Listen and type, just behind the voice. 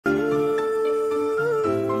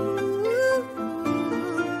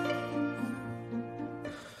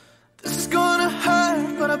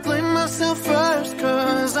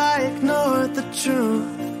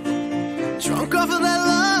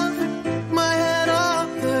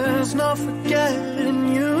no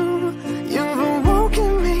forgetting you. You've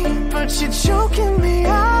awoken me, but you're choking me.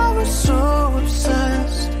 I was so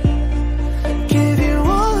obsessed. Gave you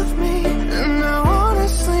all of me, and now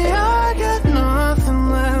honestly I got nothing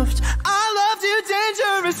left. I loved you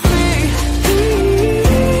dangerously.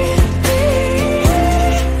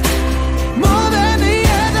 More than the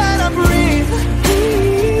air that I breathe.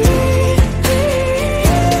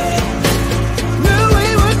 Knew we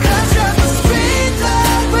would crash at the speed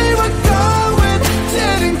that we were going.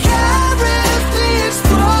 Didn't care if the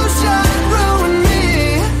explosion ruined me.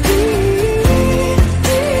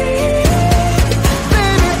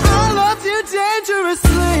 Baby, I loved you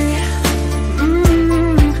dangerously.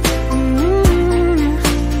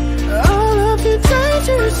 I love you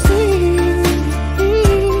dangerously.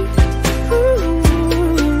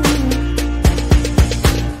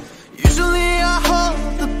 Usually I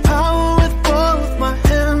hold the power with both my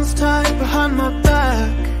hands tied behind my back.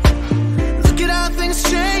 Look at how things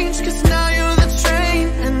change, 'cause now you're the train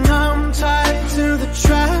and I'm tied to the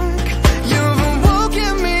track. You've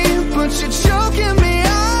awoken me, but you're choking me.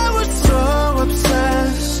 I was so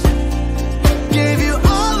obsessed. Gave you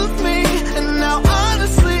all of me, and now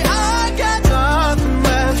honestly I got nothing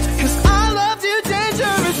left. 'Cause I loved you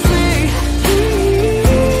dangerously.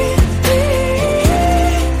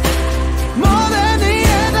 More than the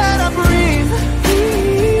air that I breathe.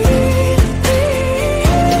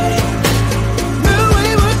 Knew we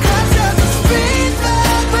would crash at the speed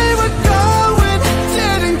that we were going.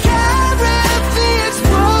 Didn't care if the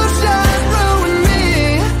explosion ruined me.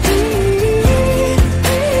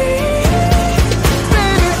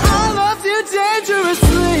 Baby, I loved you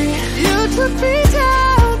dangerously. You took me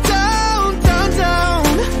down, down, down, down,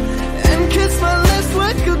 and kissed my lips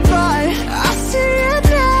with goodbye. I see it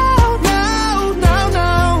now, now, now,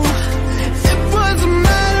 now. It was a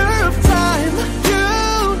matter of time. You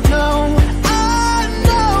know, I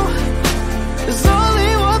know, there's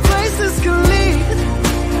only one place this can lead.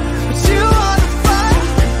 But you are the fire,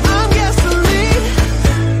 I'm gasoline.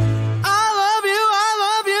 I love you, I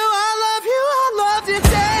love you, I love you, I loved you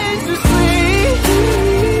dangerously.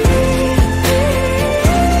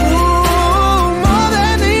 Ooh, more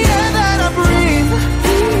than the air that I breathe.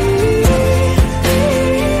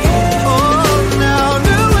 Oh, now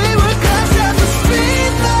knew we would crash at the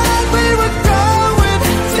speed that we were going.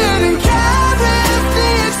 Didn't care if the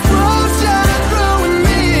explosion ruined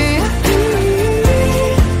me.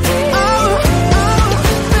 Oh,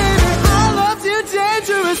 baby, I loved you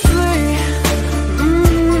dangerously.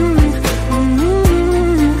 Ooh, I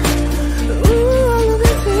love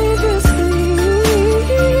you dangerously.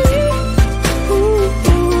 Ooh,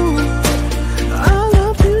 I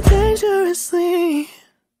love you dangerously.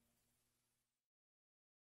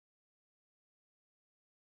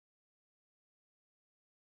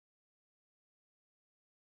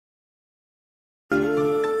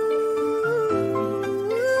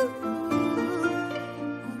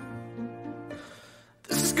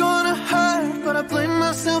 This is gonna hurt, but I blame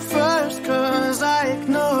myself first, 'cause I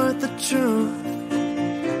ignored the truth.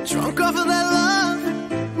 Drunk off of that love,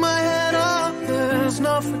 my head up, there's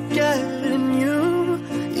no forgetting you.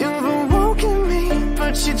 You've awoken me,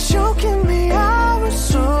 but you're choking me. I was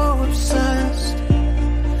so obsessed.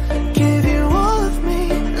 Gave you all of me,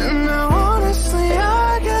 and now honestly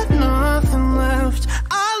I got nothing left.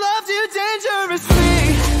 I loved you dangerously.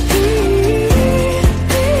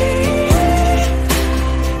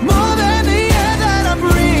 More than the air that I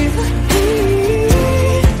breathe.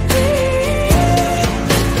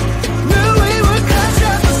 Knew we would crash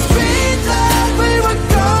at the speed that we were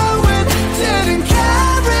going. Didn't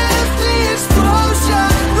care if the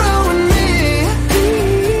explosion ruined me.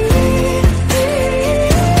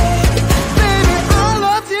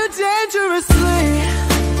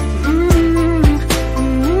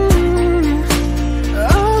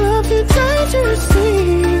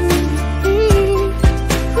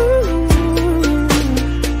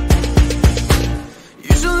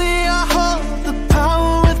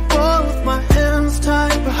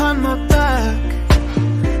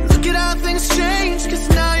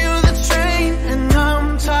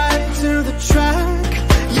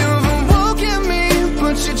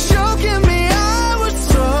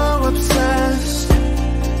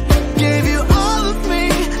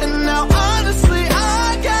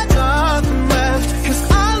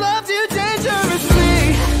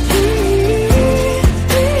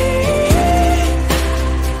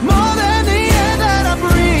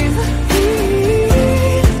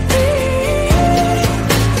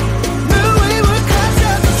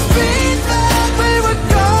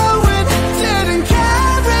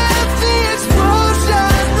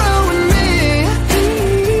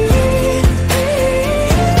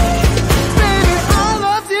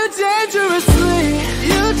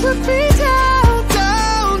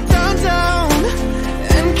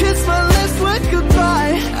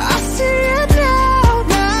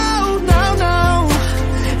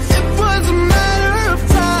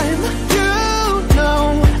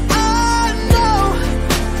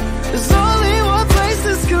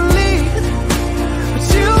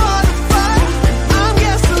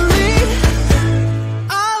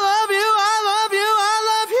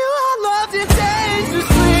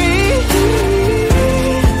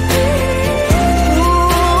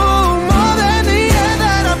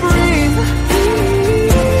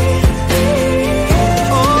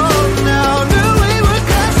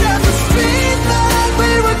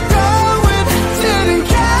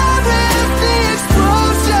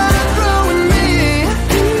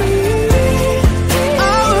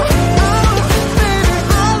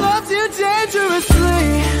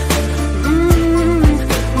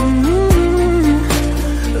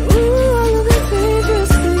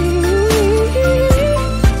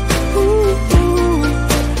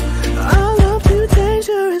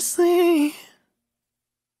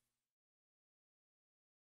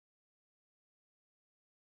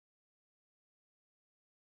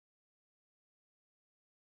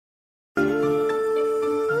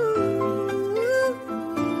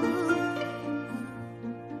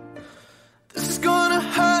 This is gonna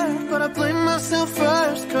hurt, but I blame myself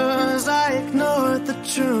first, 'cause I ignored the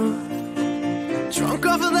truth. Drunk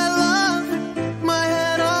off of that love, my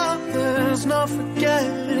head up, there's no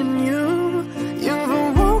forgetting you. You've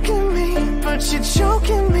awoken me, but you're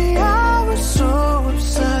choking me. I was so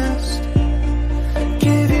obsessed,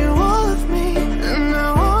 gave you all of me, and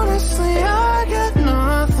now honestly I got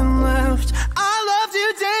nothing left. I loved you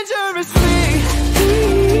dangerously,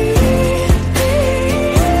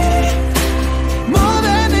 more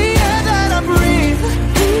than the air that I breathe.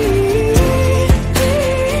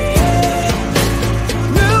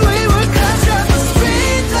 Knew we would crash at the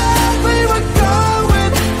speed that we were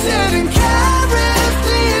going. Didn't care if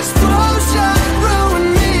the explosion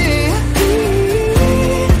ruined me.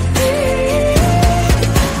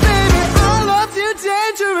 Baby, I loved you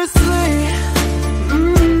dangerously.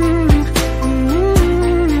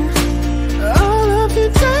 I love you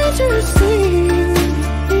dangerously.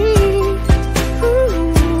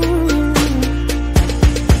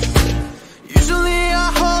 Usually I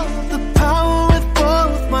hold the power with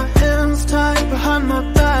both my hands tied behind my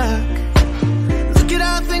back. Look at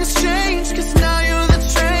how things change, 'cause now you're the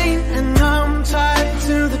train and I'm tied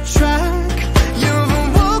to the track. You've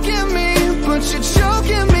awoken me, but you're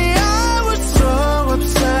choking me. I was so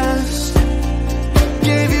obsessed,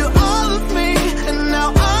 gave you all of me, and now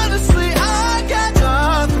honestly I got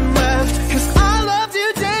nothing left. 'Cause I loved you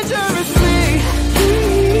dangerously,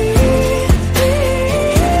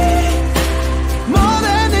 more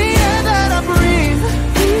than the air that I breathe.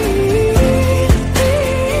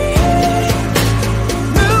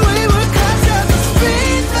 Knew we would crash at the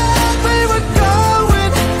speed that we were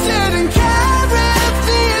going. Didn't care if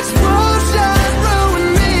the explosion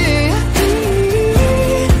ruined me.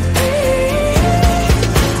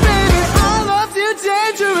 Baby, I loved you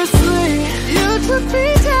dangerously. You took me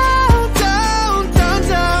down, down, down,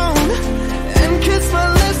 down, and kissed my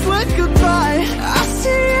lips with goodbye. I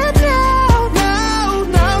see it now, now,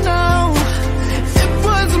 now, now. It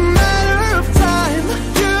was a matter of time.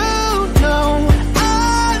 You know,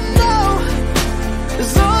 I know,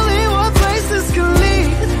 there's only one place this can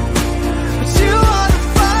lead, but you are the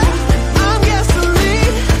fire, I'm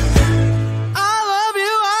gasoline. I love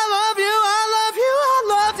you, I love you, I love you, I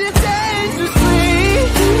love you dangerously.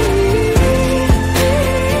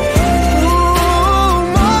 Ooh,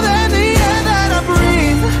 more than the air that I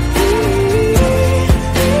breathe.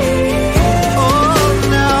 Oh,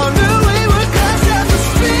 now knew we would crash at the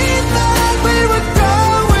speed that we were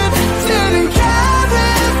going. Didn't care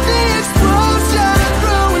if the explosion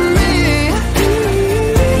ruined me.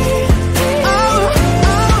 Oh,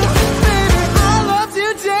 baby, I loved you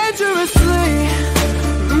dangerously.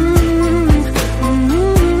 Ooh, I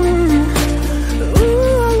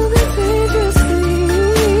love you dangerously.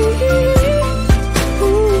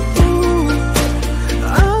 Ooh,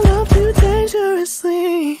 I love you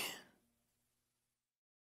dangerously.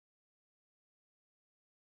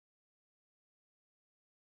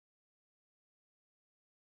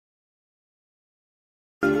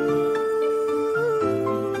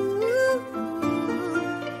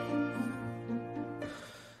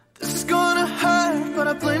 This is gonna hurt, but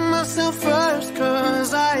I blame myself first,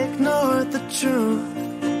 'cause I ignored the truth.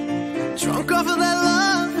 Drunk off of that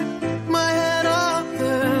love, my head up,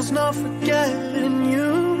 there's no forgetting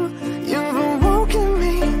you. You've awoken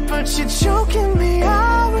me, but you're choking me.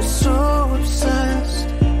 I was so obsessed,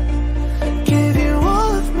 gave you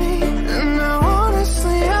all of me, and now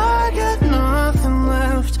honestly I got nothing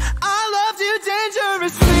left. I loved you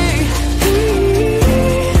dangerously,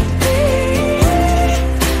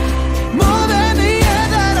 more than the air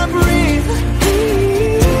that I breathe.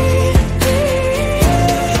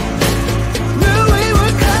 Knew we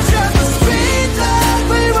would crash at the speed that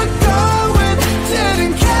we were going.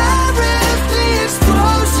 Didn't care if the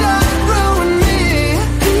explosion ruined me.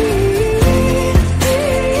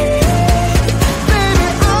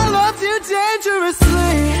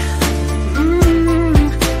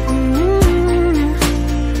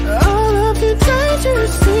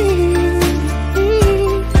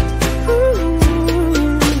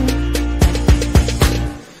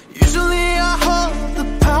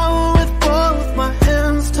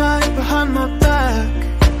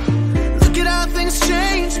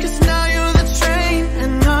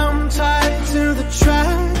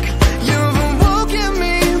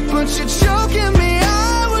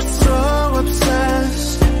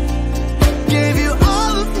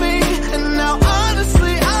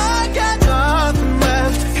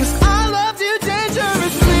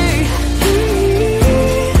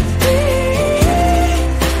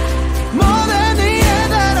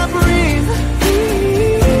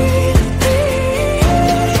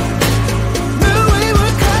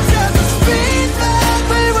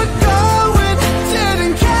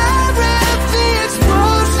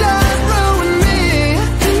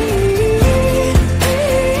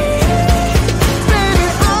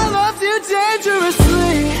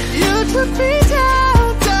 took me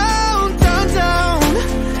down, down, down, down,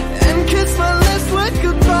 and kissed my lips with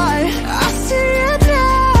goodbye. I see it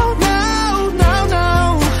now, now, now,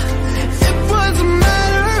 now. It was a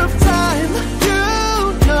matter of time. You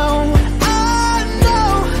know, I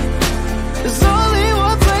know, there's only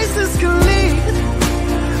one place this can lead,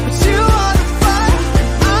 but you are the fire,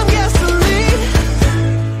 I'm gasoline.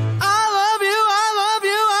 I love you, I love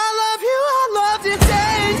you, I love you, I love you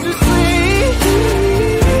dangerously.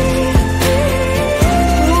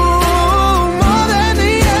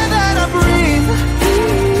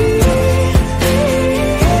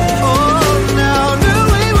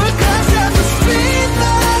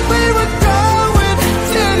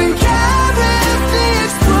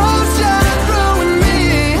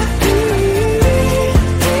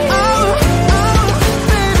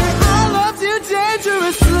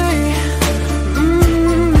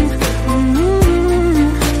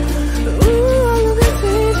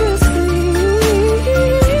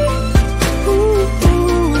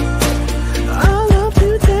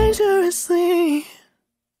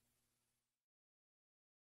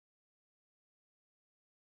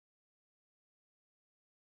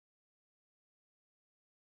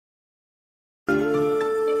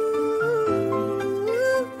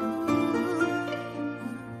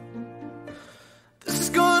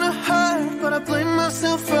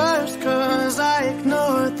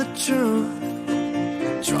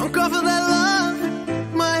 Drunk off of that love,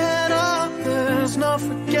 my head up, there's no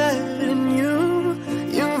forgetting you.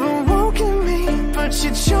 You've awoken me, but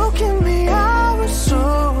you're choking me. I was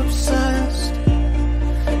so obsessed,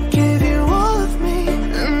 gave you all of me,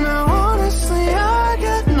 and now honestly I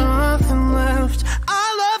got nothing left. I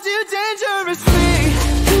loved you dangerously.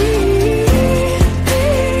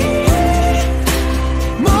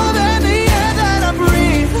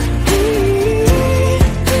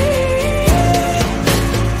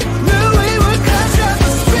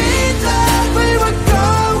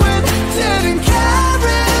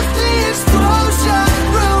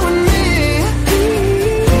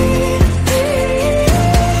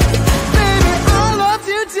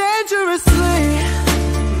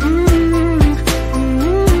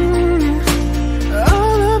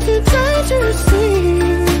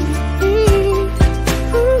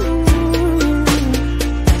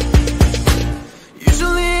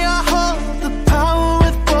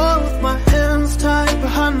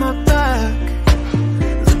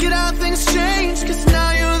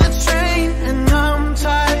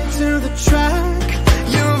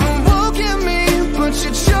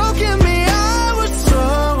 You're choking me, I was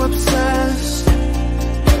so obsessed.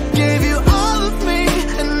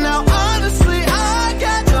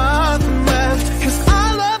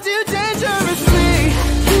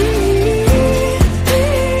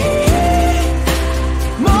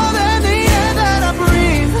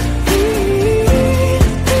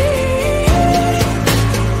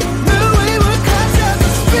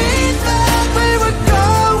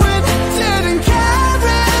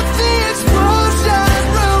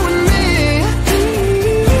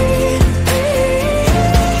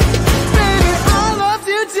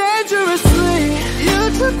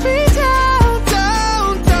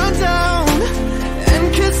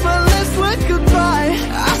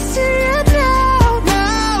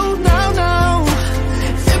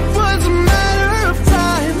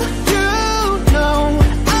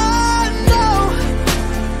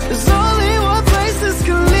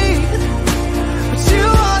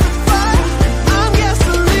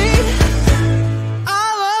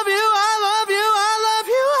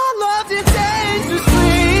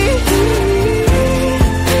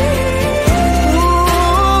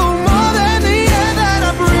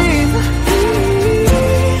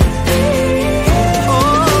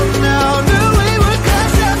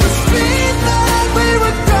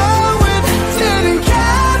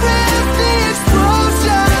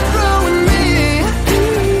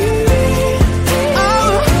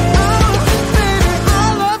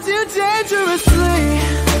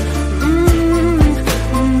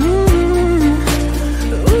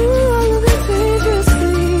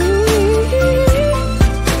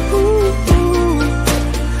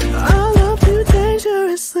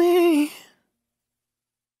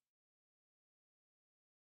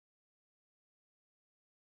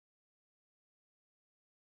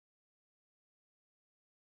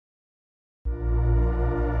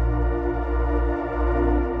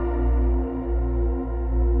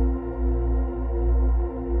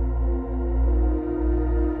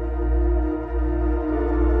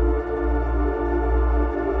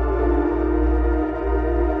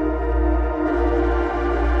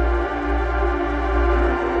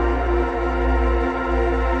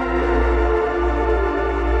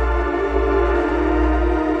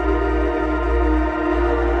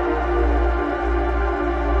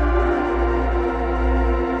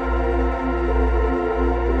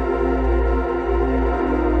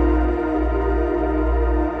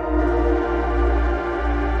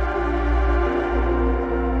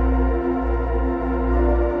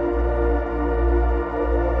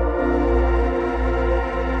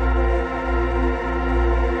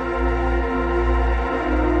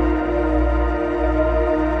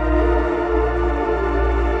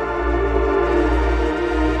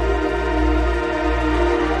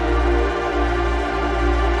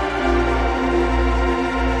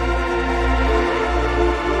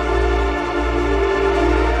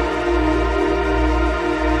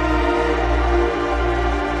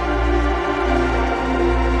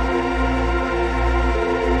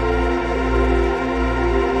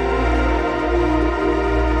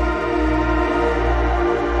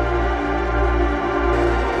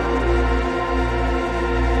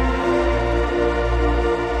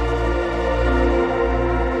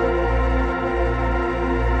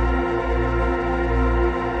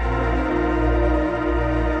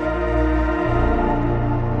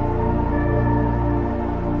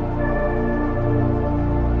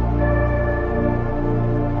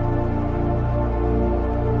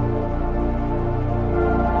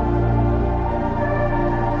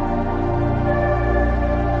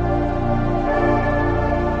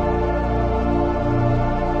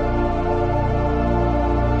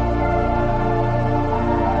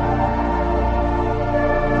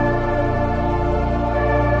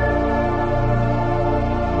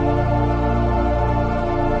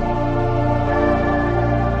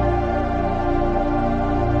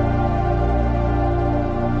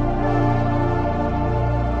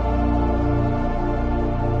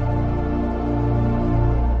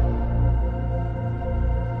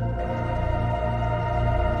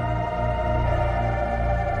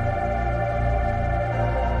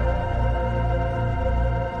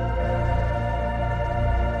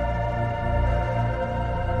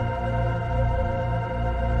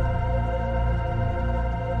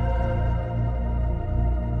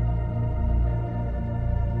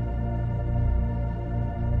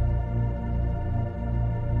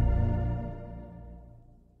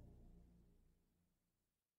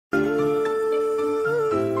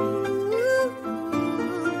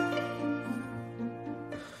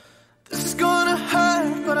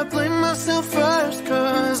 I blame myself first,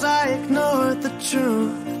 'cause I ignored the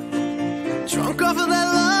truth. Drunk off of that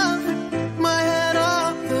love, my head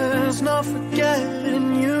up, there's no forgetting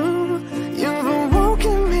you. You've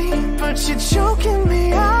awoken me, but you're choking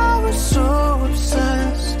me. I was so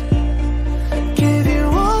obsessed, gave you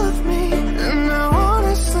all of me, and now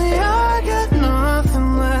honestly I got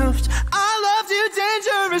nothing left. I loved you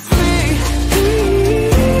dangerously,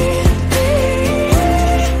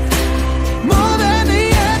 more than the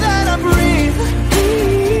air that I breathe.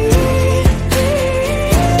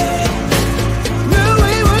 Knew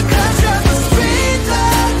we would crash at the speed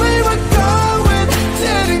that we were going.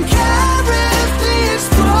 Didn't care if the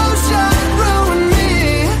explosion ruined me.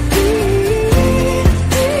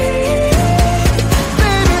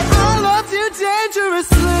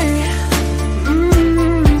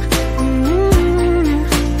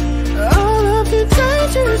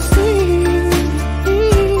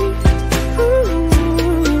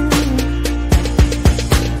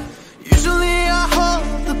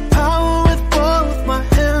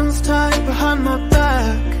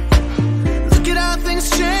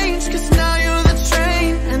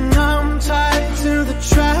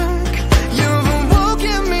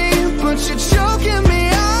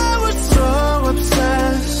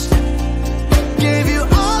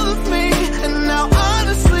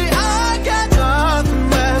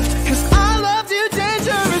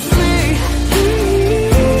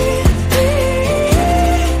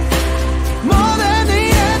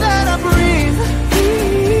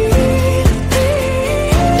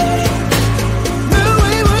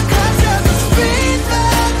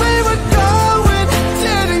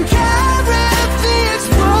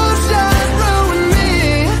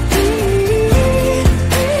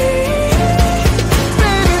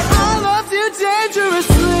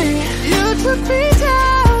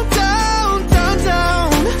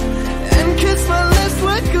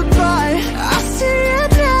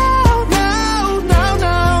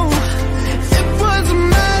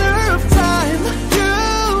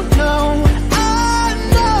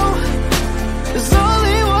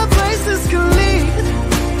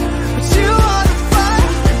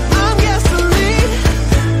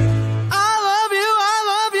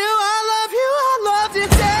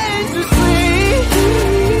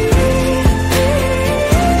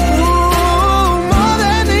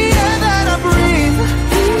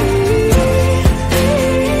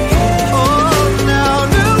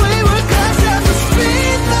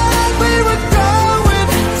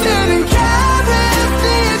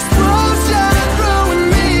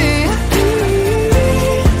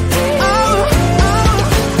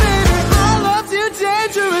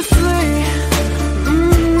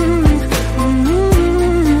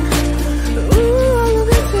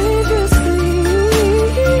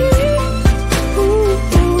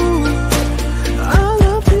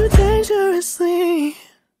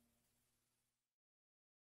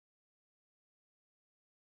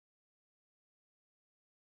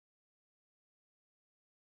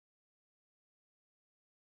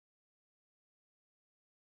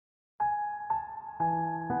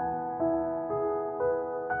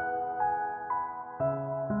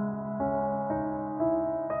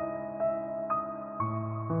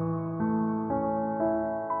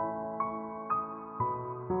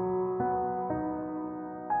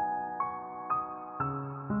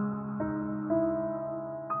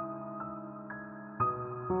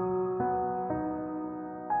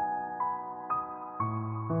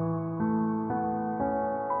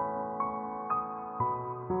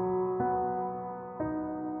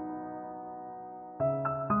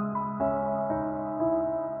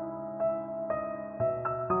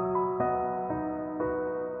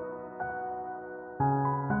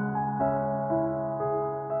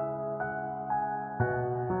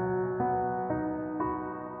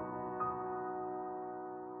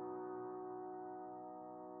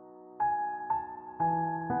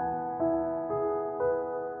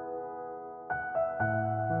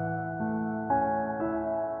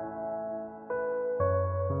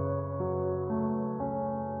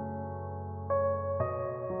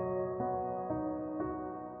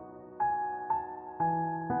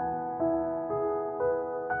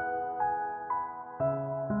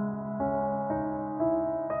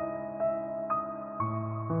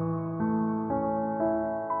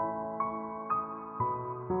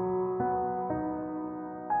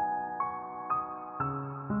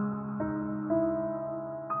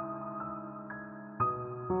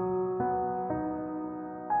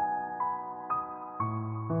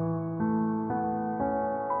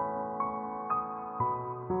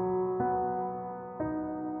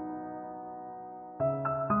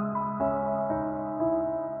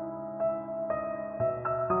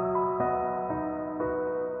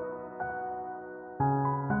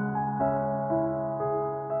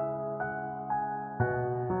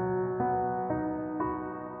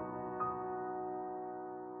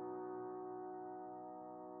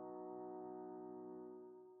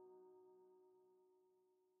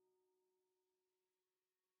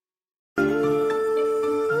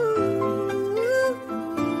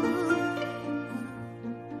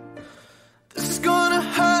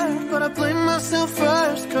 I blame myself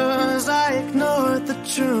first, 'cause I ignored the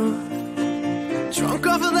truth. Drunk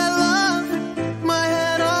off of that love, my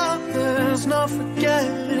head up, there's no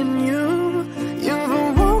forgetting you. You've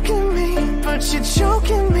awoken me, but you're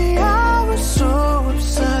choking me. I was so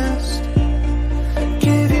obsessed,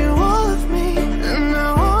 gave you all of me, and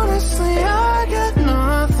now honestly I got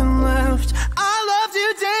nothing left. I loved you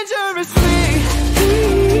dangerously.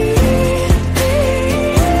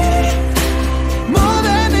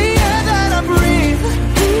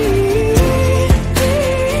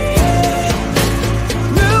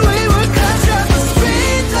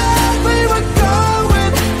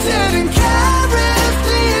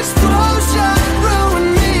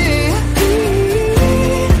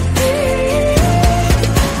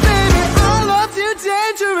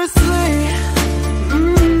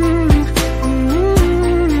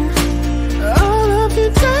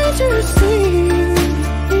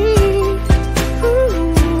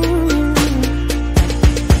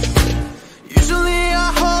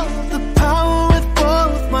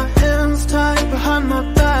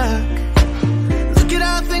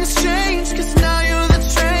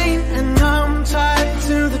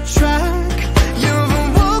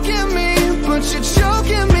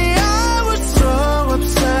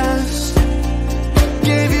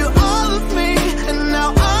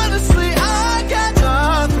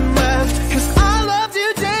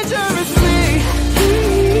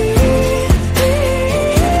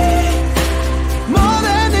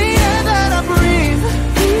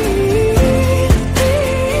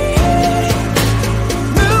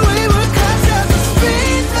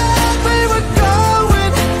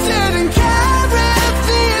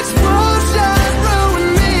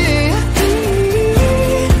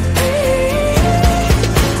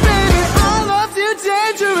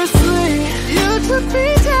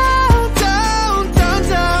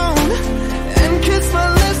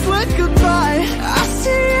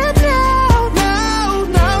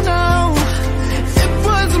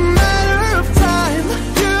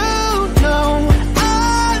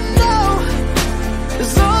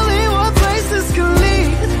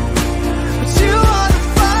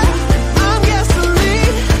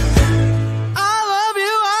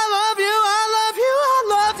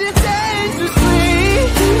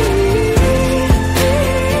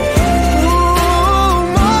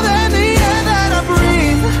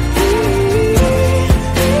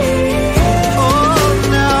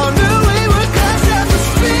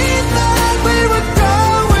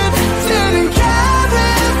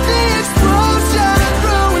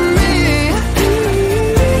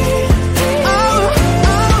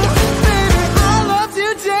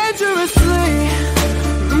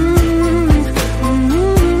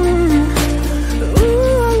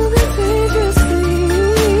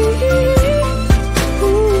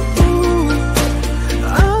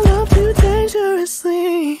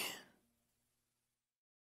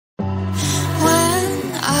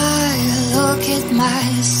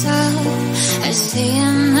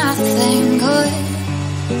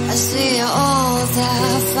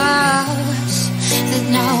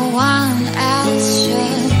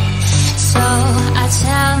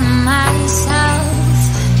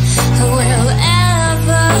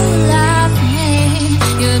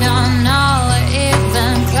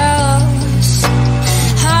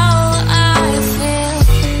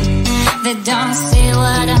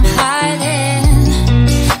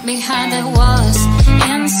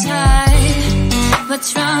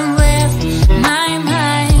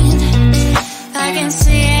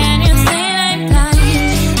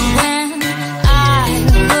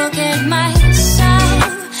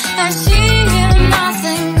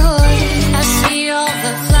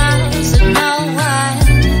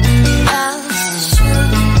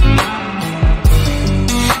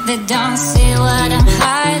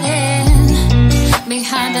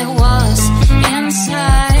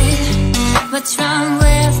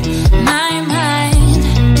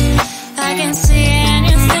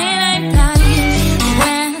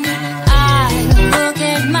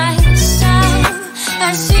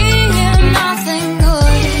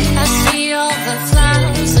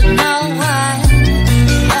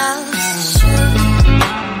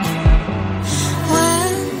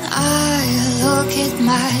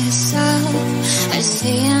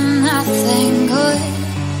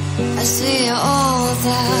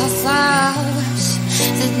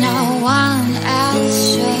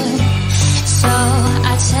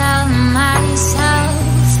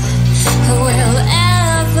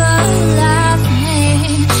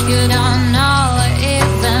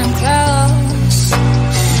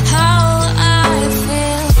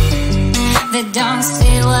 Don't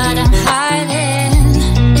see what I'm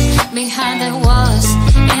hiding behind the walls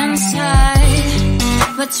inside.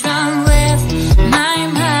 What's wrong with my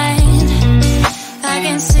mind? I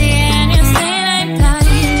can see anything ain't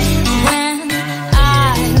blind. When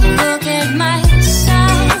I look at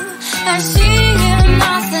myself, I see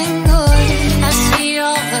nothing good. I see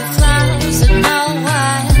all the flaws that no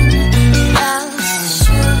one else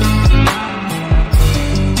should.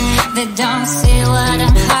 They don't see what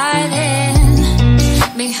I'm hiding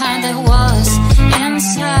behind the walls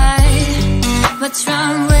inside. What's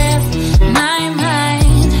wrong with my mind?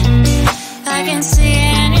 I can see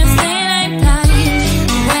anything ain't blind.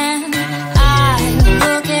 When I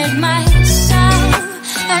look at myself,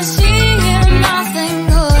 I see nothing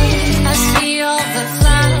good. I see all the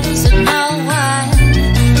flaws that no one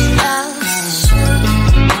else should.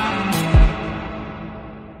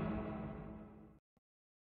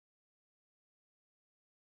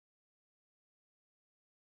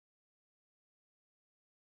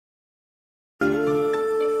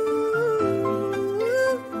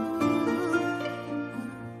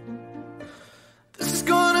 This is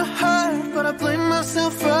gonna hurt, but I blame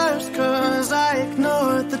myself first, 'cause I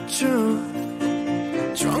ignored the truth.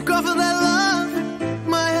 Drunk off of that love,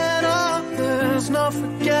 my head up, there's no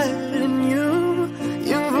forgetting you.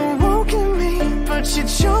 You've awoken me, but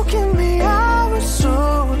you're choking me. I was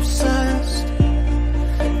so